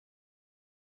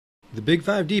The Big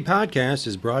 5D podcast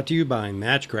is brought to you by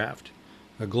Matchcraft,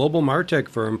 a global MarTech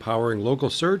firm powering local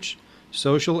search,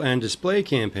 social, and display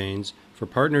campaigns for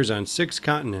partners on 6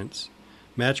 continents.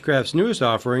 Matchcraft's newest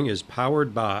offering is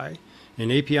Powered By,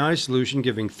 an API solution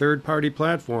giving third-party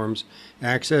platforms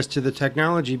access to the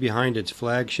technology behind its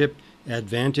flagship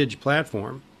Advantage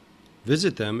platform.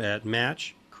 Visit them at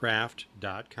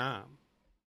matchcraft.com.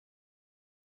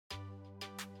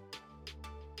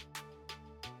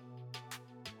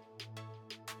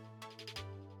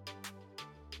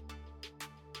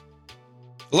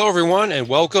 Hello, everyone, and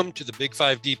welcome to the Big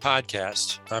 5D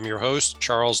podcast. I'm your host,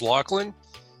 Charles Laughlin.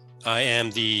 I am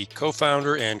the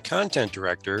co-founder and content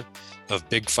director of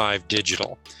Big 5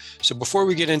 Digital. So before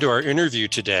we get into our interview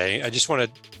today, I just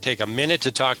want to take a minute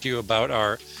to talk to you about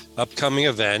our upcoming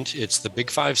event. It's the Big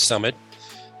 5 Summit.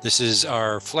 This is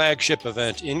our flagship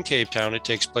event in Cape Town. It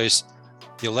takes place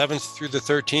the 11th through the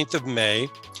 13th of May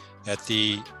at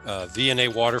the V&A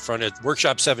Waterfront at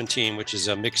Workshop 17, which is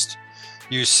a mixed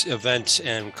use event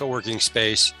and co-working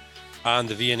space on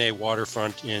the V&A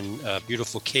waterfront in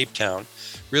beautiful Cape Town.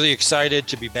 Really excited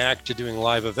to be back to doing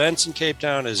live events in Cape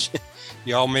Town. As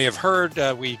you all may have heard,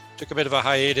 we took a bit of a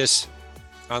hiatus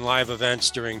on live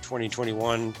events during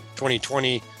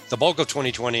 2020, the bulk of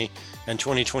 2020 and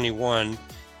 2021.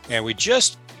 And we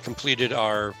just completed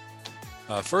our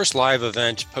first live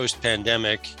event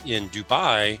post-pandemic in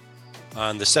Dubai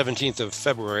on the 17th of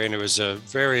February, and it was a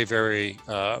very, very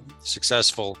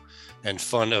successful and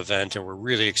fun event, and we're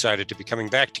really excited to be coming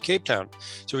back to Cape Town.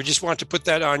 So we just want to put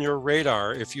that on your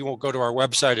radar. If you will go to our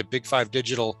website at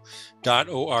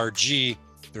big5digital.org,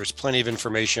 there's plenty of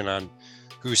information on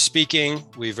who's speaking.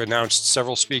 We've announced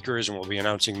several speakers, and we'll be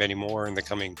announcing many more in the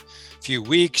coming few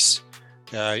weeks.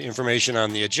 Information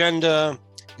on the agenda.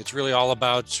 It's really all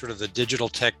about sort of the digital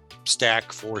tech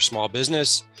stack for small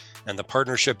business and the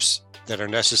partnerships that are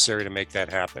necessary to make that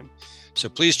happen. So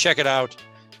please check it out,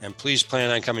 and please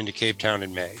plan on coming to Cape Town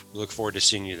in May. We look forward to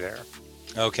seeing you there.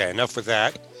 Okay, enough with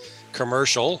that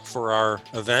commercial for our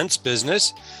events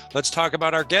business. Let's talk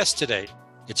about our guest today.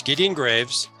 It's Gideon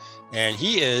Greaves, and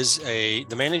he is the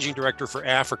managing director for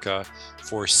Africa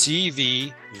for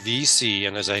CVVC.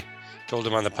 And as I told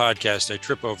him on the podcast, I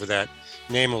trip over that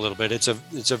name a little bit. It's a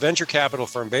venture capital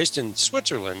firm based in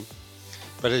Switzerland,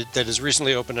 but that has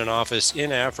recently opened an office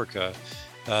in Africa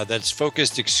that's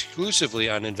focused exclusively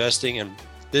on investing in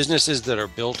businesses that are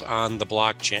built on the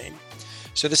blockchain.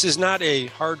 So this is not a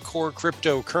hardcore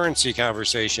cryptocurrency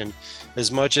conversation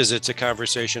as much as it's a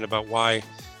conversation about why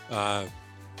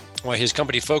his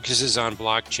company focuses on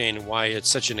blockchain and why it's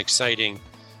such an exciting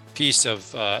piece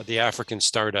of the African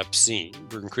startup scene.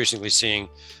 We're increasingly seeing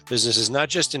businesses, not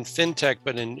just in fintech,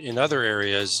 but in other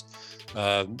areas,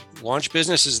 launch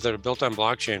businesses that are built on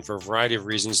blockchain for a variety of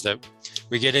reasons that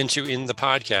we get into in the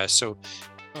podcast. So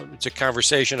it's a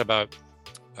conversation about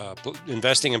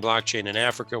investing in blockchain in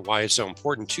Africa, why it's so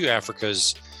important to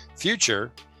Africa's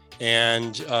future,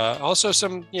 and also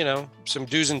some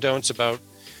do's and don'ts about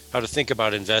how to think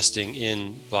about investing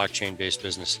in blockchain-based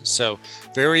businesses. So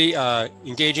very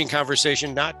engaging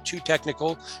conversation, not too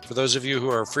technical for those of you who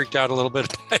are freaked out a little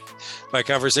bit by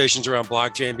conversations around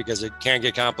blockchain, because it can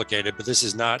get complicated, but this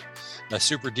is not a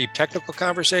super deep technical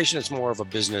conversation. It's more of a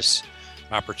business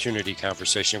opportunity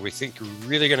conversation. We think you're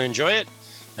really going to enjoy it,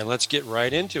 and let's get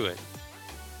right into it.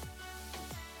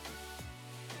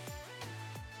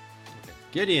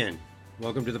 Gideon,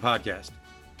 welcome to the podcast.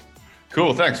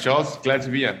 Cool. Thanks, Charles. Glad to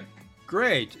be here.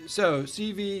 Great. So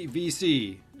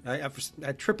CVVC, I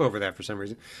trip over that for some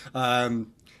reason.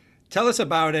 Tell us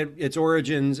about it, its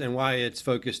origins, and why it's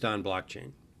focused on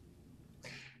blockchain.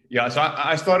 Yeah, so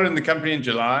I started in the company in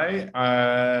July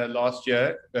last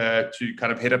year to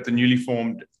kind of head up the newly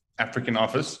formed African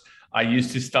office. I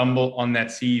used to stumble on that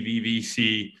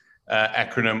CVVC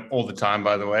acronym all the time,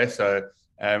 by the way. So,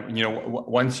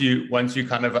 once you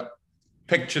kind of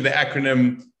picture the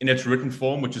acronym in its written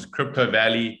form, which is Crypto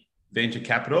Valley Venture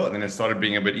Capital, and then it started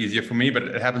being a bit easier for me, but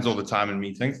it happens all the time in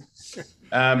meetings.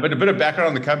 But a bit of background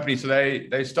on the company. So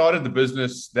they started the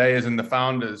business, they as in the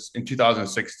founders, in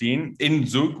 2016 in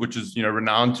Zug, which is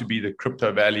renowned to be the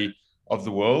Crypto Valley of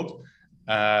the world.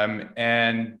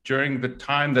 And during the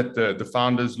time that the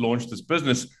founders launched this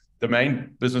business, the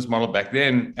main business model back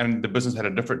then, and the business had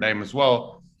a different name as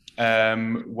well,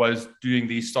 was doing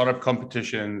these startup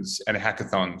competitions and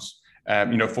hackathons,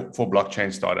 for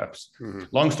blockchain startups. Mm-hmm.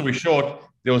 Long story short,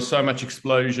 there was so much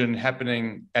explosion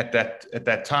happening at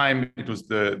that time. It was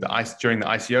during the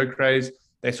ICO craze.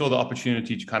 They saw the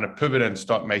opportunity to kind of pivot and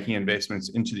start making investments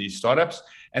into these startups.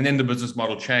 And then the business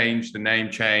model changed, the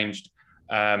name changed,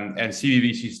 and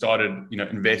CVVC started,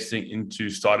 investing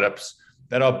into startups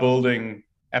that are building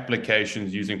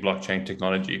applications using blockchain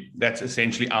technology. That's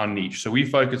essentially our niche. So we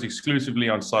focus exclusively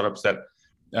on startups that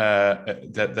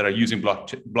are using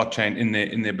blockchain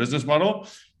in their business model.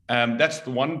 That's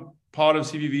the one part of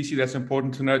CVVC that's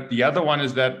important to note. The other one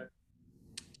is that,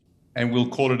 and we'll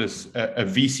call it a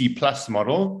VC plus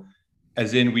model,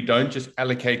 as in we don't just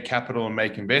allocate capital and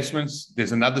make investments.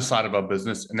 There's another side of our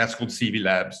business, and that's called CV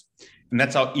Labs. And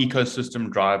that's our ecosystem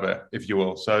driver, if you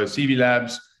will. So CV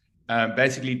Labs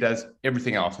basically does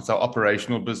everything else. It's our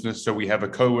operational business. So we have a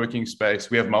co-working space.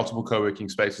 We have multiple co-working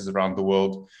spaces around the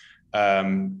world.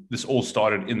 This all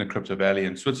started in the Crypto Valley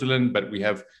in Switzerland, but we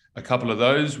have a couple of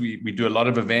those. We do a lot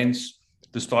of events,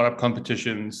 the startup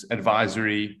competitions,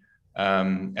 advisory,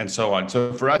 and so on.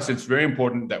 So for us, it's very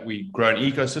important that we grow an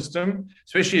ecosystem,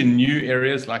 especially in new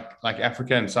areas like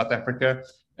Africa and South Africa,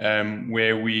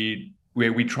 where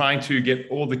we're trying to get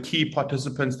all the key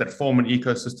participants that form an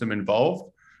ecosystem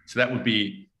involved. So that would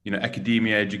be,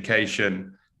 academia,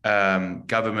 education,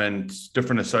 government,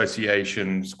 different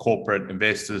associations, corporate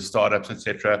investors, startups,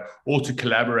 etc., all to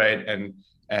collaborate and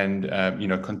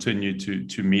continue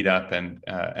to meet up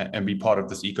and be part of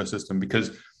this ecosystem.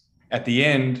 Because at the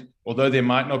end, although there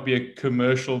might not be a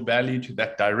commercial value to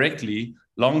that directly,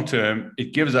 long term,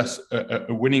 it gives us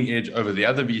a winning edge over the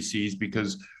other VCs,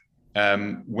 because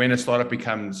when a startup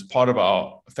becomes part of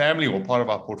our family or part of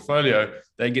our portfolio,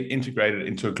 they get integrated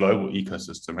into a global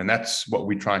ecosystem. And that's what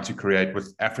we're trying to create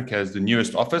with Africa as the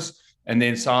newest office, and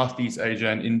then Southeast Asia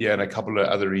and India and a couple of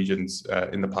other regions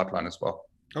in the pipeline as well.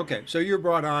 Okay, so you're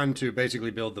brought on to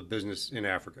basically build the business in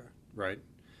Africa, right?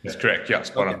 That's correct. Yeah,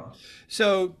 spot on.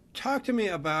 So talk to me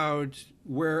about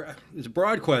where, it's a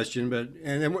broad question,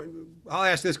 and then I'll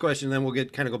ask this question, and then we'll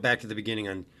go back to the beginning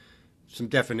on some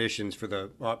definitions for the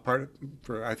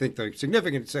I think the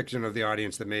significant section of the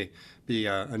audience that may be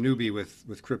a newbie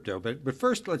with crypto. But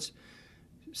first, let's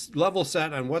level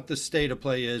set on what the state of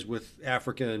play is with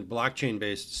African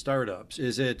blockchain-based startups.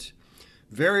 Is it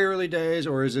very early days,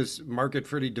 or is this market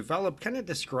pretty developed? Kind of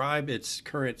describe its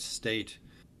current state.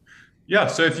 Yeah,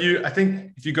 so if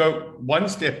you go one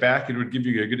step back, it would give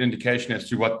you a good indication as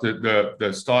to what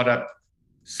the startup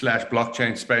 /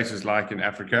 blockchain space is like in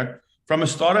Africa. From a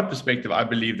startup perspective, I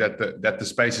believe that the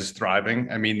space is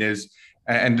thriving. I mean,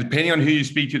 and depending on who you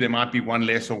speak to, there might be one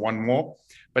less or one more,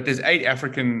 but there's 8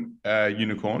 African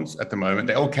unicorns at the moment.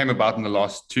 They all came about in the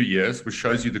last 2 years, which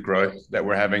shows you the growth that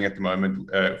we're having at the moment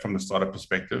from the startup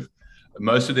perspective.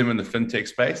 Most of them in the fintech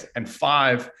space, and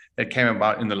 5 that came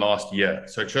about in the last year.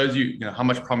 So it shows you, how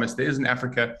much promise there is in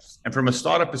Africa. And from a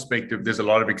startup perspective, there's a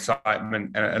lot of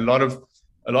excitement and a lot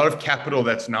of capital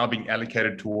that's now being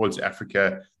allocated towards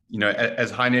Africa.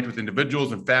 As high net worth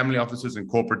individuals and family offices and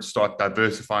corporates start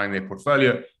diversifying their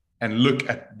portfolio and look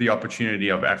at the opportunity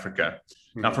of Africa.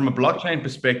 Mm-hmm. Now, from a blockchain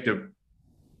perspective,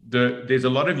 there's a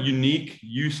lot of unique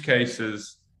use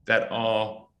cases that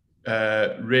are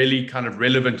really kind of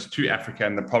relevant to Africa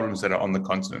and the problems that are on the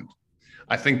continent.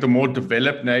 I think the more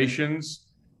developed nations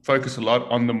focus a lot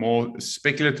on the more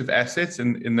speculative assets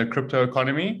in the crypto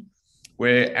economy,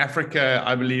 where Africa,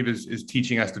 I believe, is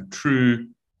teaching us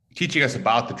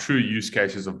about the true use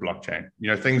cases of blockchain.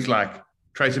 Things like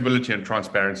traceability and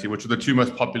transparency, which are the 2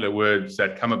 most popular words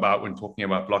that come about when talking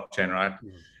about blockchain, right?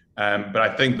 Mm-hmm. But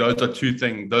I think those are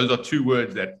 2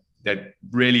 words that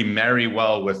really marry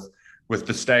well with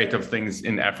the state of things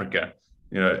in Africa,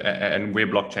 and where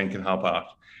blockchain can help out.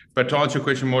 But to answer your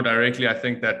question more directly, I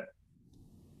think that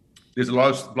there's a lot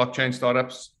of blockchain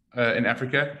startups in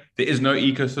Africa. There is no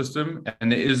ecosystem,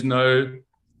 and there is no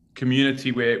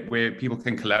community where people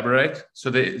can collaborate. So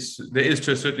there is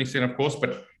to a certain extent, of course,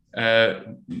 but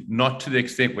not to the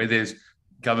extent where there's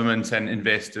governments and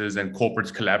investors and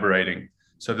corporates collaborating.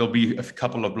 So there'll be a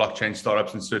couple of blockchain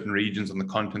startups in certain regions on the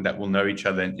continent that will know each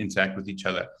other and interact with each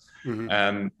other.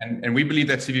 Mm-hmm. And we believe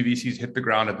that CVVC's hit the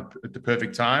ground at the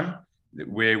perfect time,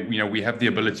 where we have the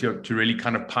ability to really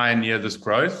kind of pioneer this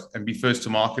growth and be first to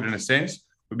market in a sense,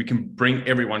 where we can bring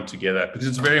everyone together. Because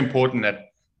it's very important that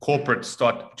corporates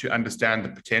start to understand the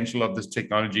potential of this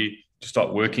technology, to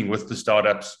start working with the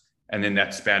startups, and then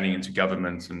that's spanning into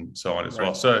governments and so on as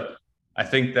well. So I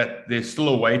think that there's still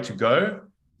a way to go,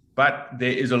 but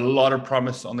there is a lot of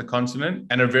promise on the continent,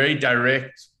 and a very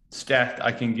direct stat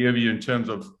I can give you in terms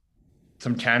of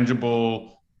some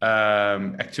tangible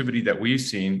activity that we've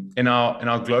seen in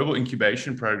our global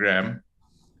incubation program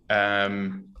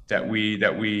that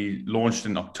we launched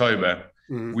in October.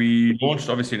 Mm-hmm. We launched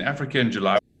obviously in Africa in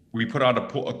July. We put out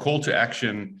a call to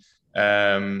action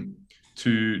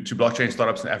to blockchain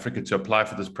startups in Africa to apply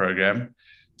for this program.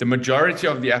 The majority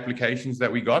of the applications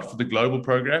that we got for the global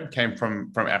program came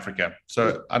from Africa.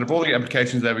 So out of all the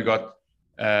applications that we got,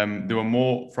 there were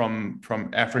more from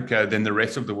Africa than the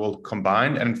rest of the world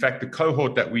combined. And in fact, the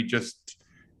cohort that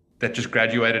just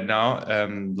graduated now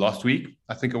last week,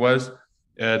 I think it was,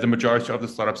 the majority of the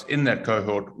startups in that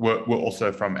cohort were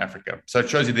also from Africa. So it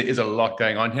shows you there is a lot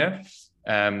going on here.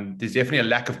 There's definitely a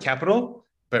lack of capital,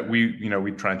 but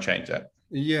we try and change that.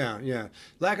 Yeah, yeah.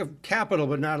 Lack of capital,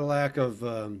 but not a lack of,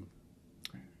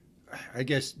 I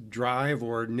guess, drive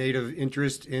or native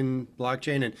interest in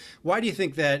blockchain. And why do you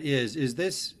think that is? Is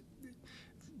this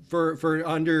for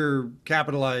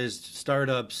undercapitalized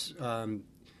startups,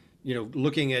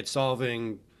 looking at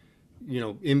solving,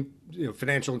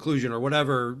 financial inclusion or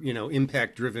whatever,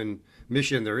 impact-driven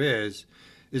mission there is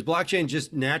blockchain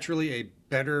just naturally a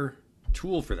better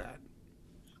tool for that?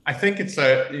 I think it's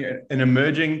an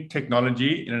emerging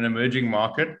technology in an emerging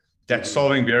market that's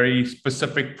solving very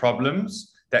specific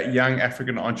problems that young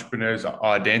African entrepreneurs are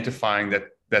identifying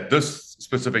that this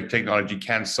specific technology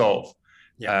can solve.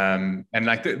 Yeah. And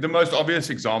like the most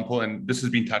obvious example, and this has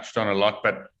been touched on a lot,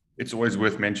 but it's always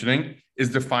worth mentioning,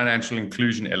 is the financial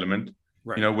inclusion element.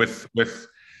 Right.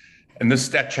 And this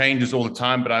stat changes all the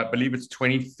time, but I believe it's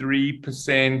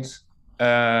 23%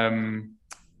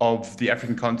 of the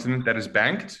African continent that is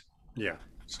banked. Yeah.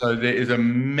 So there is a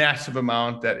massive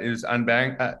amount that is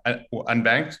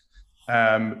unbanked.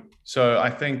 So I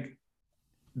think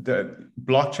the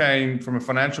blockchain, from a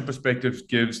financial perspective,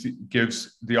 gives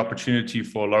the opportunity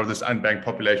for a lot of this unbanked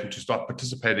population to start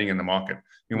participating in the market. I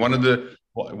mean, one of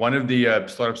the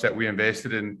startups that we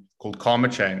invested in, called Karma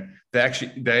Chain,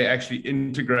 they actually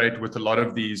integrate with a lot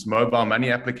of these mobile money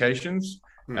applications,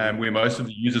 where most of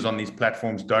the users on these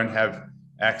platforms don't have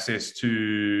access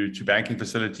to banking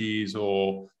facilities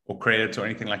or credits or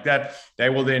anything like that. They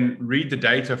will then read the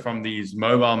data from these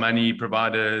mobile money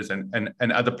providers and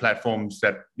other platforms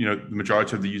that the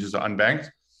majority of the users are unbanked.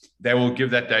 They will give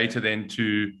that data then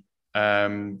to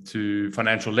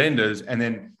financial lenders, and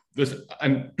then this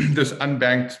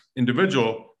unbanked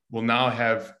individual will now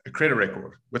have a credit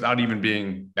record without even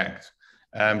being banked.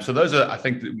 So those are, I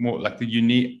think, more like the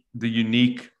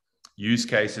unique use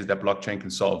cases that blockchain can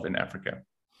solve in Africa.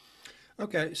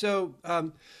 Okay, so I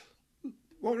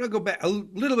want to go back a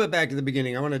little bit back to the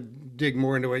beginning. I want to dig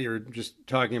more into what you were just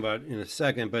talking about in a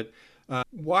second, but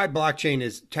why blockchain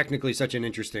is technically such an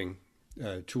interesting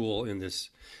tool in this,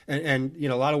 and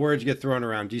a lot of words get thrown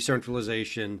around: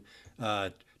 decentralization,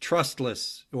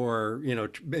 trustless, or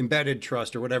embedded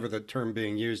trust, or whatever the term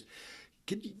being used.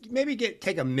 Could you maybe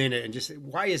take a minute and just say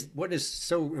what is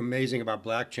so amazing about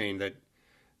blockchain that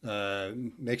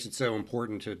makes it so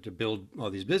important to build all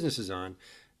these businesses on?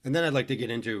 And then I'd like to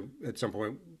get into, at some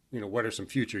point, what are some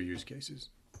future use cases?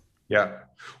 Yeah.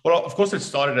 Well, of course, it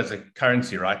started as a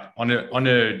currency, right? On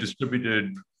a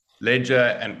distributed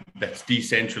ledger, and that's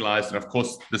decentralized. And of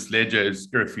course, this ledger is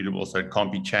irrefutable, so it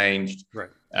can't be changed.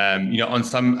 Right. On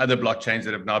some other blockchains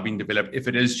that have now been developed, if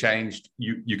it is changed,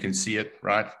 you can see it,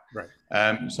 right? Right.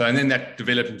 And then that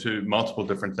developed into multiple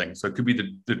different things. So it could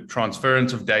be the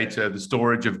transference of data, the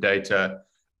storage of data,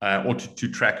 or to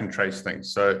track and trace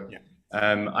things. So yeah.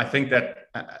 I think that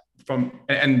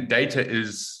and data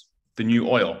is the new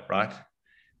oil, right?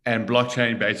 And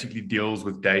blockchain basically deals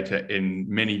with data in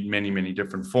many, many, many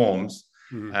different forms.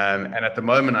 Mm-hmm. And at the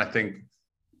moment, I think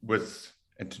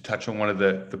and to touch on one of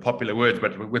the popular words,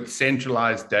 but with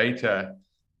centralized data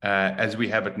as we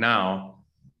have it now,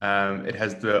 it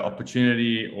has the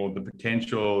opportunity or the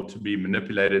potential to be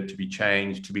manipulated, to be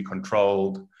changed, to be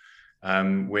controlled,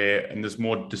 where in this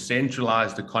more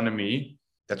decentralized economy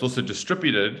that's also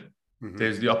distributed, mm-hmm.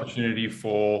 there's the opportunity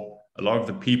for a lot of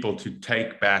the people to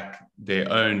take back their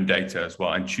own data as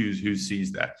well and choose who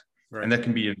sees that. Right. And that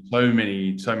can be in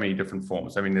so many different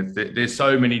forms. I mean, there's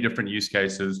so many different use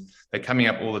cases. They're coming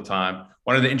up all the time.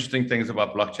 One of the interesting things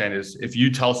about blockchain is if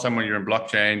you tell someone you're in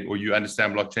blockchain or you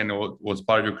understand blockchain or was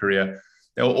part of your career,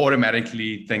 they'll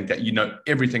automatically think that you know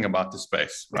everything about the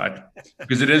space, right?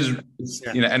 Because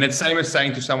and it's same as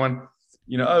saying to someone,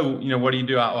 what do you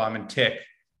do? Oh, I'm in tech.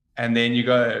 And then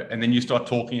you start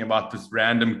talking about this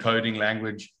random coding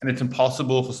language, and it's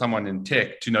impossible for someone in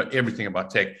tech to know everything about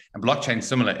tech. And blockchain is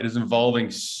similar. It is evolving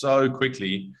so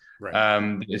quickly.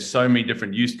 Right. There's so many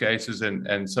different use cases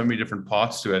and so many different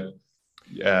parts to it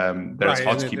that it's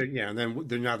hard to keep. And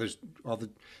then now there's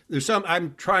some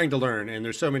I'm trying to learn, and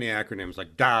there's so many acronyms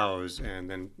like DAOs, and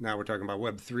then now we're talking about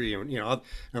Web3, and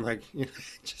I'm like,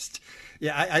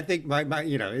 I think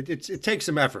it takes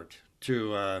some effort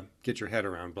to get your head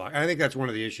around block. I think that's one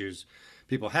of the issues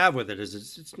people have with it is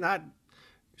it's not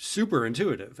super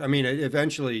intuitive. I mean,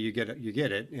 eventually you get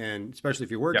it, and especially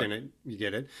if you work in it, you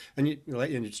get it. And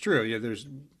and it's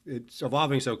true. It's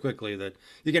evolving so quickly that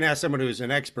you can ask someone who's an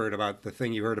expert about the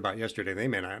thing you heard about yesterday. They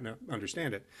may not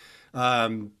understand it.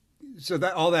 So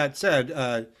that all that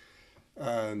said,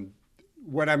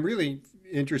 what I'm really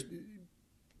interested,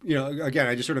 again,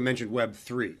 I just sort of mentioned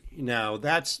Web3. Now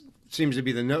that seems to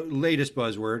be the latest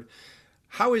buzzword.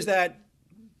 How is that?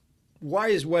 Why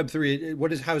is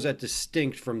Web3? How is that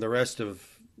distinct from the rest of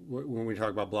when we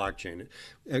talk about blockchain?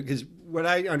 Because what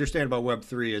I understand about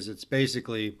Web3 is it's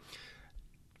basically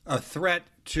a threat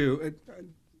to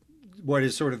what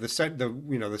is sort of the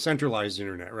centralized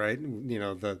internet, right?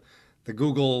 The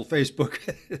Google, Facebook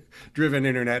driven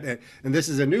internet. And this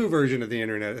is a new version of the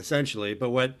internet, essentially. But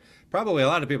what probably a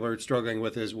lot of people are struggling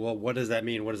with is, well, what does that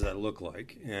mean? What does that look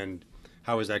like? And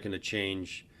how is that going to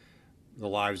change the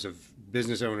lives of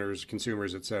business owners,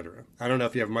 consumers, et cetera? I don't know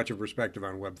if you have much of a perspective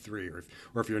on Web3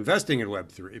 or if you're investing in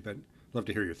Web3, but I'd love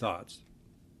to hear your thoughts.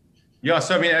 Yeah,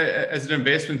 so I mean, as an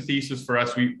investment thesis for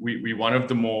us, we one of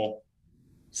the more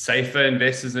safer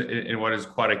investors in what is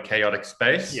quite a chaotic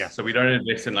space. Yeah. So we don't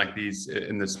invest in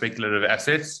in the speculative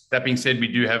assets. That being said, we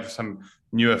do have some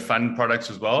newer fund products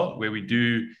as well, where we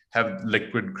do have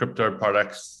liquid crypto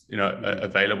products,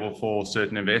 available for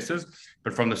certain investors.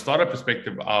 But from the startup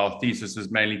perspective, our thesis is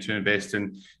mainly to invest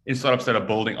in startups that are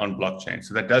building on blockchain.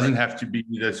 So that doesn't have to be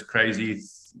this crazy,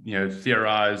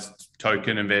 theorized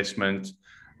token investment.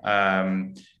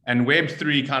 And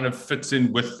Web3 kind of fits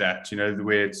in with that,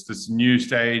 where it's this new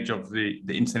stage of the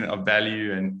internet of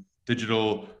value and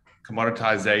digital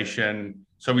commoditization.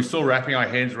 So we're still wrapping our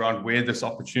heads around where this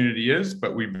opportunity is,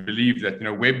 but we believe that,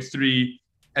 Web3,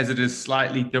 as it is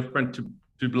slightly different to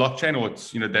blockchain, or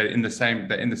it's, they're in the same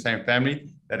family,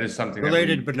 that is something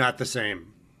related, but not the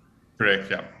same. Correct.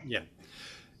 Yeah. Yeah.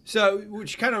 So,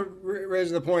 which kind of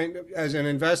raises the point, as an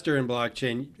investor in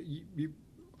blockchain,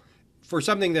 for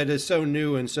something that is so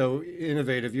new and so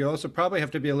innovative, you also probably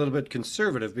have to be a little bit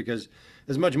conservative, because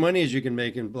as much money as you can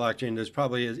make in blockchain is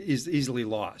probably easily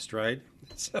lost, right?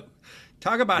 So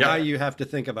talk about how you have to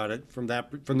think about it from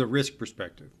the risk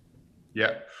perspective.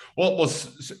 Yeah. Well,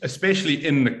 especially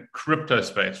in the crypto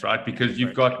space, right? Because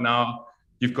you've got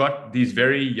these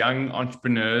very young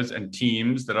entrepreneurs and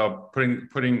teams that are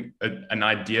putting an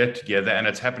idea together, and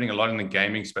it's happening a lot in the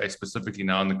gaming space, specifically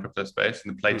now in the crypto space,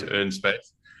 in the play to earn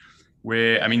space,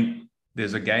 where, I mean,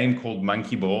 there's a game called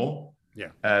Monkey Ball. Yeah.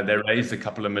 They raised a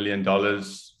couple of $1 million,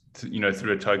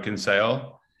 through a token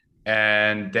sale,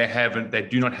 and they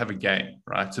do not have a game,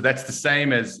 right? So that's the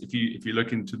same as if you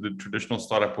look into the traditional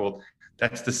startup world,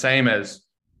 that's the same as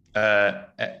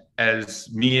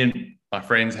me and my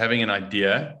friends having an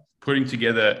idea, putting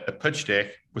together a pitch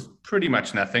deck with pretty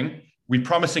much nothing. We're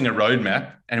promising a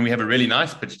roadmap, and we have a really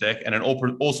nice pitch deck and an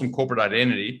awesome corporate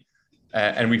identity.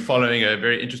 And we're following a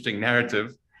very interesting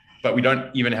narrative, but we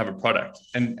don't even have a product.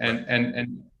 And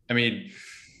I mean,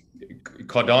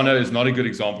 Cardano is not a good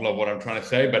example of what I'm trying to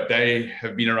say, but they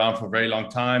have been around for a very long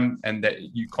time, and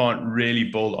that you can't really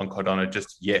build on Cardano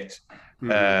just yet.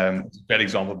 Mm-hmm. It's a bad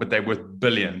example, but they're worth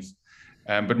billions.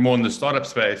 But more in the startup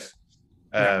space,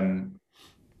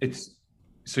 it's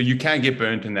so you can get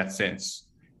burnt in that sense.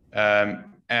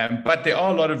 But there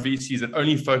are a lot of VCs that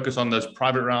only focus on those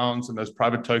private rounds and those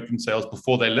private token sales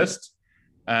before they list.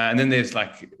 And then there's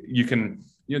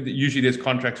usually there's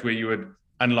contracts where you would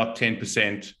unlock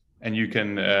 10%, and you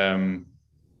can unlock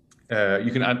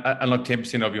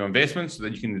 10% of your investment, so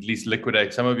that you can at least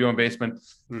liquidate some of your investment.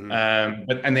 Mm-hmm.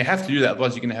 And they have to do that,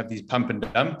 otherwise you're going to have these pump and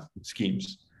dump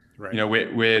schemes. Right.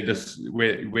 Where as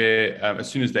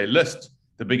soon as they list,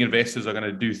 the big investors are going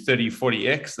to do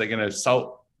 30-40x. They're going to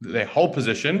sell their whole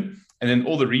position, and then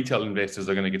all the retail investors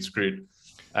are going to get screwed.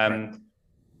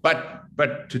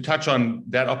 But to touch on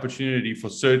that opportunity for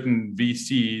certain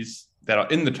VCs that are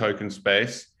in the token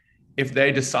space, if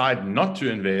they decide not to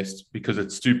invest because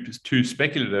it's too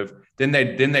speculative, then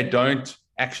they don't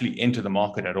actually enter the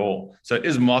market at all. So it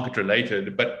is market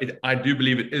related, but I do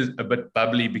believe it is a bit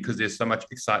bubbly because there's so much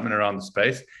excitement around the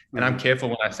space. And I'm careful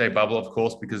when I say bubble, of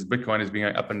course, because Bitcoin has been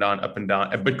going up and down, and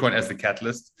Bitcoin as the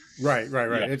catalyst. Right.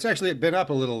 Yeah. It's actually been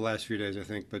up a little the last few days, I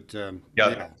think, but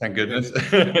thank goodness.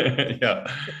 Yeah.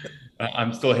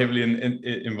 I'm still heavily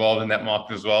involved in that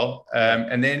market as well.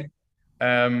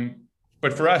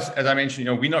 But for us, as I mentioned,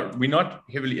 we're not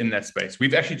heavily in that space.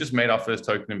 We've actually just made our first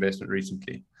token investment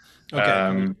recently.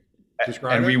 Okay.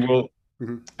 Describe and it? we will.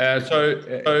 Mm-hmm.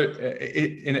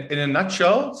 In a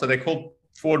nutshell, so they're called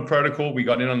Forward Protocol. We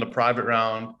got in on the private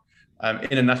round.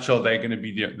 In a nutshell, they're going to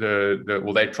be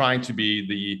they're trying to be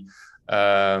the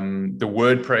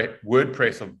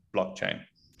WordPress of blockchain.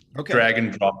 Okay. drag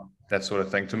and drop, that sort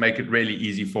of thing, to make it really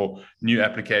easy for new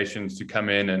applications to come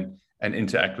in and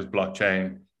interact with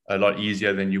blockchain a lot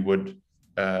easier than you would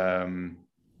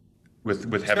with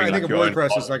So having I think like of your own.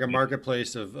 WordPress as like a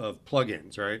marketplace of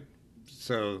plugins, right?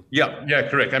 So Yeah,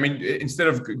 correct. I mean, instead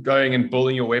of going and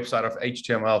building your website of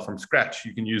HTML from scratch,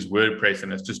 you can use WordPress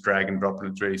and it's just drag and drop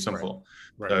and it's really simple.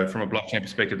 right. So from a blockchain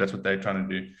perspective, that's what they're trying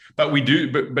to do. But we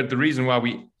do, but the reason why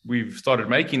we've started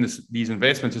making these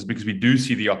investments is because we do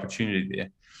see the opportunity there.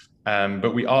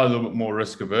 But we are a little bit more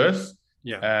risk averse.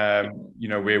 Yeah.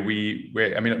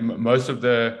 Where I mean, most of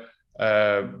the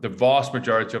vast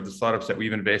majority of the startups that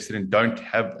we've invested in don't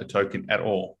have a token at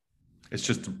all. It's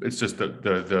just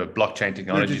the blockchain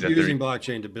technology They're just using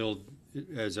blockchain to build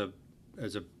as a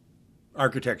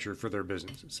architecture for their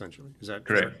business, essentially. Is that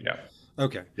correct? Yeah.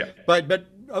 Okay. Yeah. But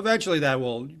eventually that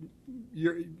will.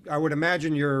 I would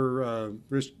imagine your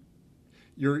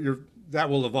that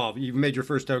will evolve. You've made your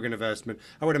first token investment.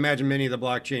 I would imagine many of the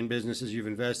blockchain businesses you've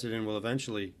invested in will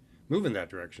eventually move in that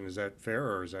direction. Is that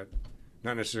fair, or is that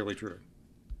not necessarily true?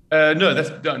 No,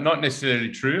 that's not necessarily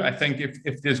true. I think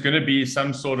if there's going to be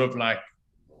some sort of like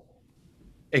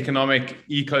economic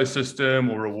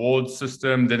ecosystem or reward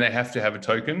system, then they have to have a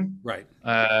token. Right.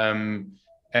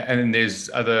 And then there's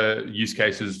other use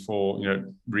cases for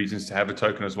reasons to have a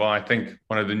token as well. I think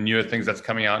one of the newer things that's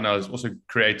coming out now is also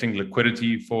creating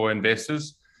liquidity for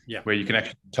investors, where you can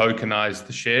actually tokenize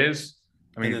the shares.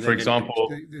 I mean, for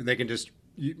example, they can just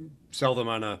sell them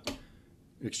on a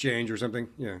exchange or something.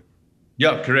 Yeah.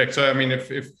 Yeah, correct. So I mean,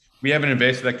 if we have an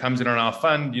investor that comes in on our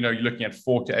fund, you're looking at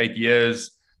 4 to 8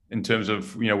 years in terms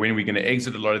of when we're going to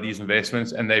exit a lot of these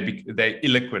investments, and they're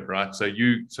illiquid, right? So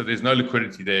there's no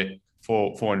liquidity there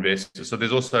for investors. So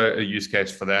there's also a use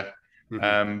case for that.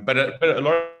 Mm-hmm. But a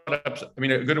lot of, I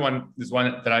mean, a good one is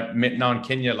one that I met now in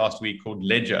Kenya last week called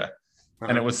Ledger,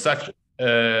 and it was such.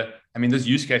 I mean, this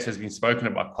use case has been spoken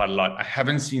about quite a lot. I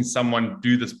haven't seen someone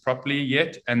do this properly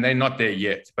yet, and they're not there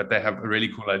yet, but they have a really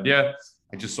cool idea.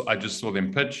 I just saw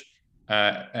them pitch,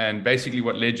 and basically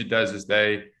what Ledger does is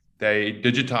they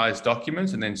digitize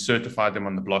documents and then certify them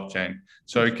on the blockchain.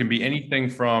 So it can be anything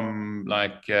from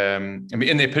like, I mean,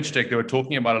 in their pitch deck, they were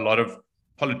talking about a lot of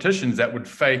politicians that would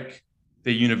fake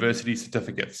their university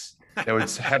certificates. They would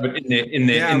have it in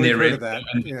their heard of that.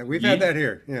 Yeah, we've had that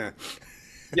here. Yeah.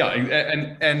 Yeah,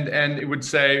 and it would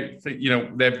say,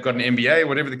 they've got an MBA,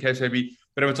 whatever the case may be.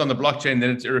 But if it's on the blockchain, then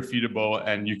it's irrefutable,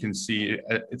 and you can see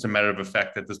it's a matter of a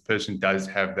fact that this person does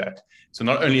have that. So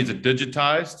not only is it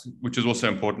digitized, which is also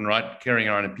important, right? Carrying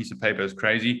around a piece of paper is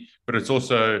crazy, but it's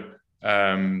also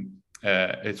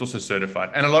certified.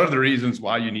 And a lot of the reasons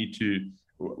why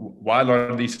a lot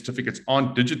of these certificates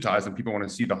aren't digitized and people want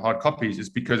to see the hard copies is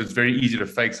because it's very easy to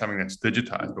fake something that's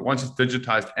digitized. But once it's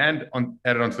digitized and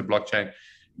added onto the blockchain,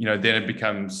 then it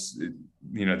becomes,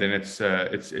 then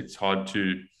it's hard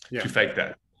to fake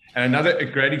that. And a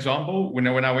great example, when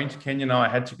I went to Kenya now, I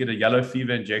had to get a yellow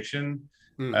fever injection.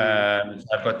 Mm-hmm.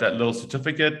 I've got that little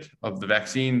certificate of the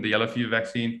vaccine, the yellow fever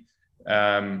vaccine.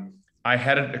 I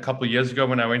had it a couple of years ago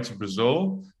when I went to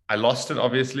Brazil. I lost it,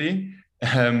 obviously.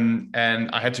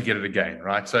 And I had to get it again,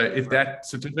 right? So if that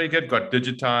certificate got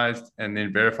digitized and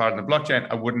then verified on the blockchain,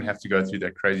 I wouldn't have to go through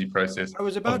that crazy process. I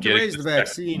was about to raise the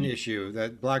vaccine issue,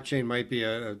 that blockchain might be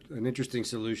an interesting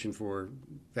solution for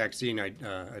vaccine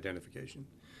identification.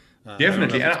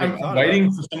 Definitely. And I'm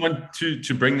waiting for someone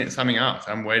to bring something out.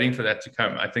 I'm waiting for that to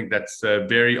come. I think that's a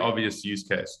very obvious use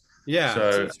case. Yeah,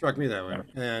 so it struck me that way.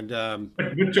 And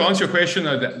but to answer your question,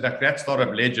 though, that startup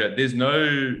Ledger, there's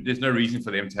no reason for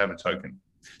them to have a token.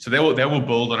 So they will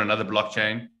build on another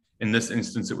blockchain. In this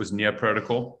instance, it was Near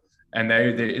Protocol, and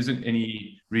there isn't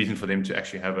any reason for them to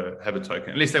actually have a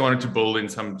token, unless they wanted to build in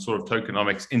some sort of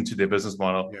tokenomics into their business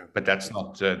model. Yeah. But that's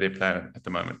not their plan at the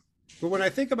moment. But when I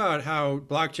think about how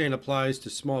blockchain applies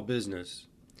to small business,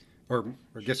 or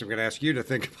I guess I'm going to ask you to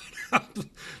think about how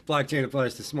blockchain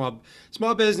applies to small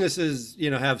businesses.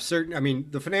 Have certain. I mean,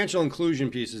 the financial inclusion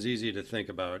piece is easy to think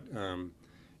about.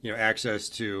 Access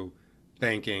to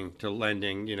banking, to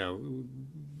lending.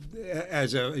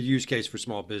 As a use case for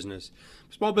small business.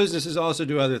 Small businesses also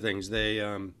do other things. They,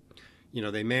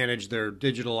 they manage their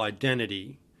digital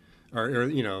identity, or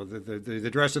the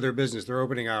address of their business, their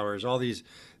opening hours, all this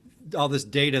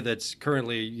data that's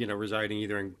currently residing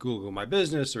either in Google My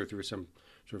Business or through some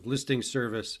sort of listing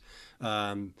service,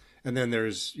 and then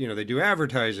there's they do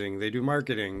advertising, they do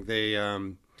marketing, they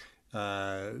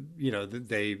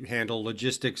they handle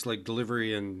logistics like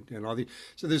delivery and all the.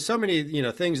 So there's so many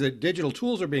things that digital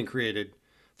tools are being created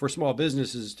for small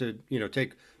businesses to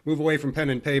move away from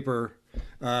pen and paper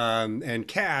and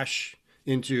cash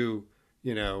into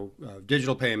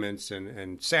digital payments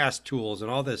and SaaS tools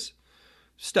and all this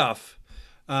stuff.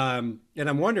 And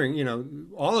I'm wondering,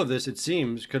 all of this, it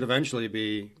seems, could eventually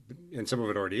be, and some of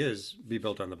it already is, be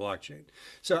built on the blockchain.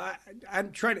 So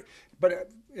I'm trying to, but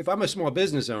if I'm a small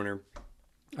business owner,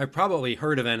 I've probably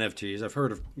heard of NFTs, I've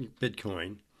heard of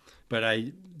Bitcoin, but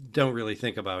I don't really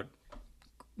think about,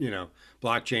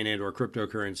 blockchain and or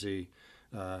cryptocurrency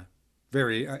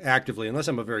very actively, unless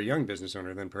I'm a very young business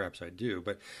owner, then perhaps I do.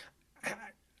 But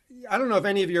I don't know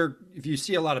if you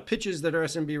see a lot of pitches that are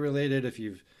SMB related, if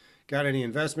you've got any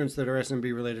investments that are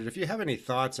SMB related, if you have any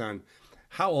thoughts on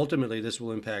how ultimately this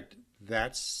will impact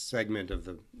that segment of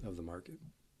the market.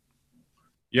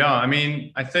 Yeah, I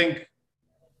mean, I think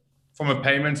from a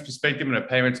payments perspective and a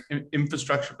payments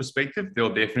infrastructure perspective,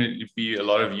 there'll definitely be a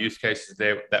lot of use cases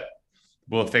there that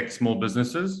will affect small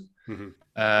businesses.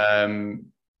 Mm-hmm.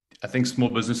 I think small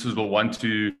businesses will want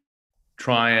to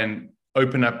try and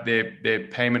open up their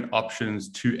payment options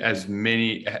to as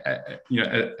many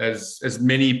as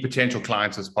many potential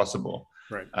clients as possible.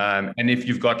 Right. And if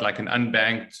you've got like an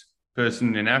unbanked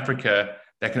person in Africa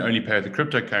that can only pay with the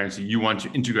cryptocurrency, you want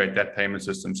to integrate that payment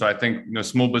system. So I think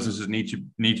small businesses need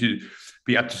to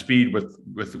be up to speed with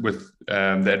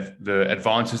the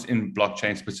advances in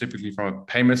blockchain, specifically from a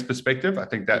payments perspective. I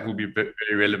think that will be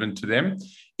very relevant to them.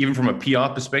 Even from a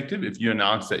PR perspective, if you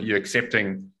announce that you're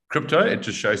accepting crypto, it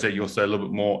just shows that you're also a little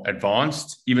bit more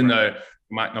advanced, even though there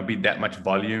might not be that much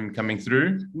volume coming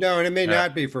through. No, and it may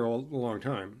not be for a long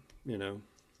time, Yeah.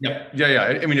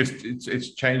 I mean,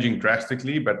 it's changing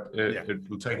drastically, but it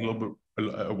will take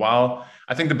a while.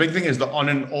 I think the big thing is the on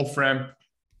and off ramp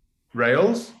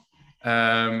rails.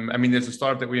 I mean, there's a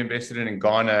startup that we invested in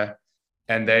Ghana,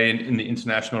 and they in the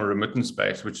international remittance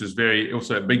space, which is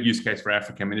also a big use case for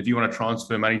Africa. I mean, if you want to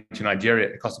transfer money to Nigeria,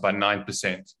 it costs about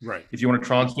 9%. Right. If you want to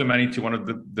transfer money to one of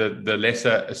the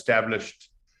lesser established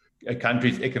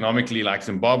countries economically, like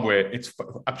Zimbabwe, it's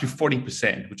up to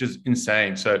 40%, which is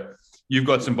insane. So you've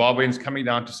got Zimbabweans coming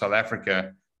down to South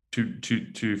Africa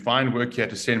to find work here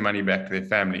to send money back to their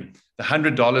family. The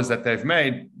 $100 that they've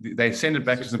made, they send it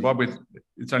back to Zimbabwe.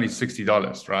 It's only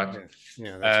 $60, right?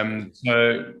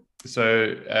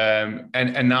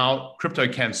 And now crypto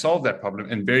can solve that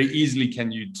problem, and very easily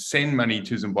can you send money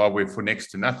to Zimbabwe for next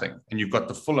to nothing, and you've got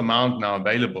the full amount now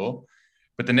available.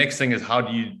 But the next thing is how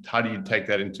do you take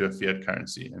that into a fiat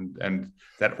currency, and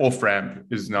that off ramp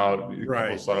is now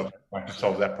sort of trying to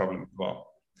solve that problem as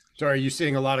well. So are you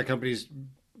seeing a lot of companies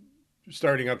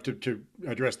starting up to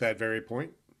address that very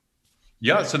point?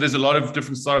 Yeah, so there's a lot of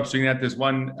different startups doing that. There's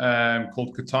one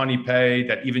called Katani Pay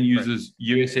that even uses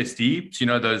USSD.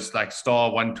 So, those like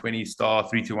 *120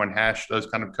 *321 hash, those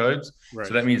kind of codes. Right.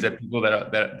 So that means that people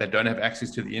that don't have access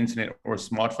to the internet or a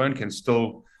smartphone can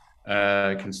still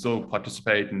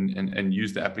participate and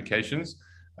use the applications.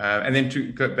 And then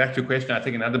to go back to your question, I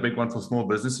think another big one for small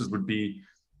businesses would be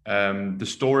the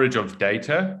storage of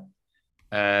data,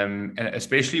 and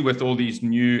especially with all these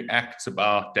new acts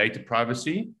about data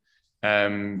privacy.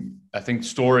 I think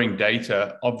storing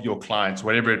data of your clients,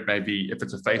 whatever it may be, if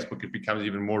it's a Facebook, it becomes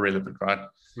even more relevant, right?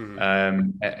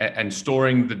 Mm-hmm. And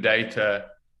storing the data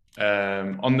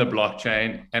on the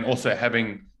blockchain, and also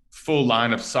having full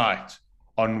line of sight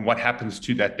on what happens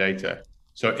to that data.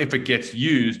 So if it gets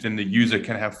used, then the user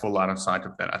can have full line of sight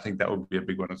of that. I think that would be a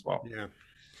big one as well. Yeah.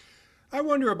 I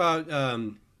wonder about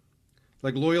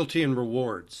like loyalty and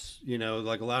rewards,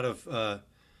 like a lot of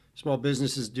small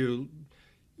businesses do,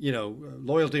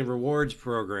 loyalty and rewards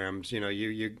programs.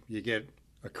 You get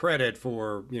a credit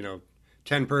for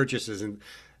 10 purchases, and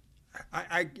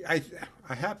I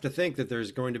have to think that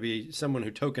there's going to be someone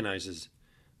who tokenizes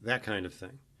that kind of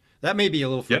thing. That may be a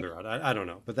little further out. I don't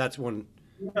know, but that's one.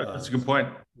 That's a good point.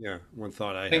 Yeah, one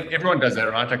thought I think everyone does that,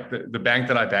 right? Like the bank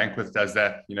that I bank with does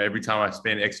that. Every time I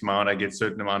spend X amount, I get a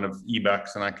certain amount of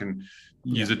e-bucks, and I can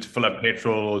use it to fill up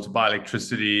petrol or to buy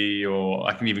electricity, or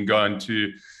I can even go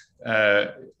onto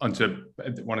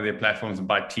one of their platforms and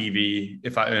buy TV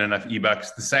if I earn enough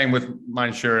e-bucks. The same with my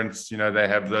insurance. They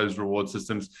have those reward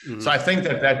systems. Mm-hmm. So I think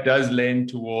that does lend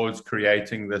towards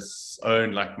creating this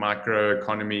own like micro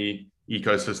economy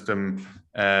ecosystem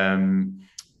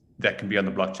that can be on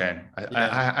the blockchain.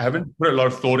 I haven't put a lot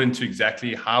of thought into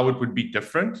exactly how it would be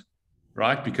different,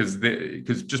 right? Because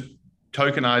just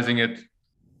tokenizing it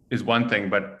is one thing,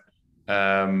 but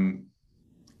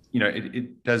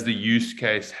it does the use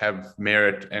case have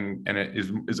merit, and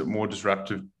is it more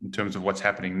disruptive in terms of what's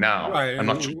happening now? Right. I'm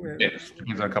not sure. It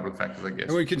depends on a couple of factors, I guess.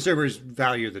 And when consumers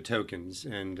value the tokens,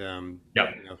 and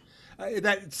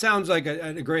that sounds like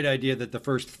a great idea that the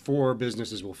first 4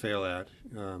 businesses will fail at.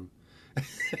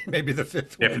 maybe the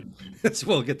fifth one.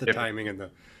 We'll get the timing and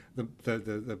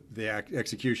the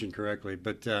execution correctly.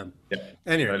 But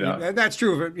anyway, no that's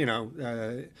true of it. You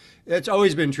know, it's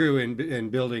always been true in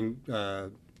building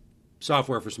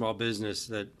software for small business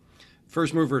that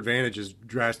first mover advantage is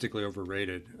drastically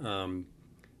overrated.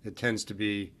 It tends to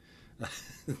be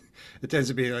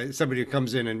like somebody who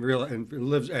comes in and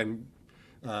lives and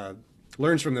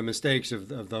learns from the mistakes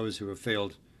of those who have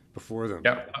failed before them.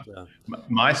 Yeah.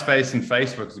 MySpace and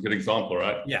Facebook is a good example,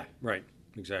 right? Yeah, right.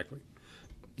 Exactly.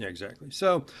 Yeah, exactly.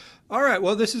 So, all right.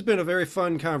 Well, this has been a very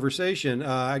fun conversation.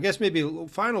 I guess maybe a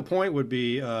final point would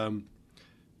be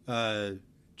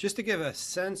just to give a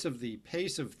sense of the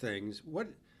pace of things.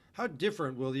 How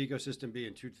different will the ecosystem be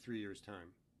in 2 to 3 years'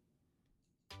 time?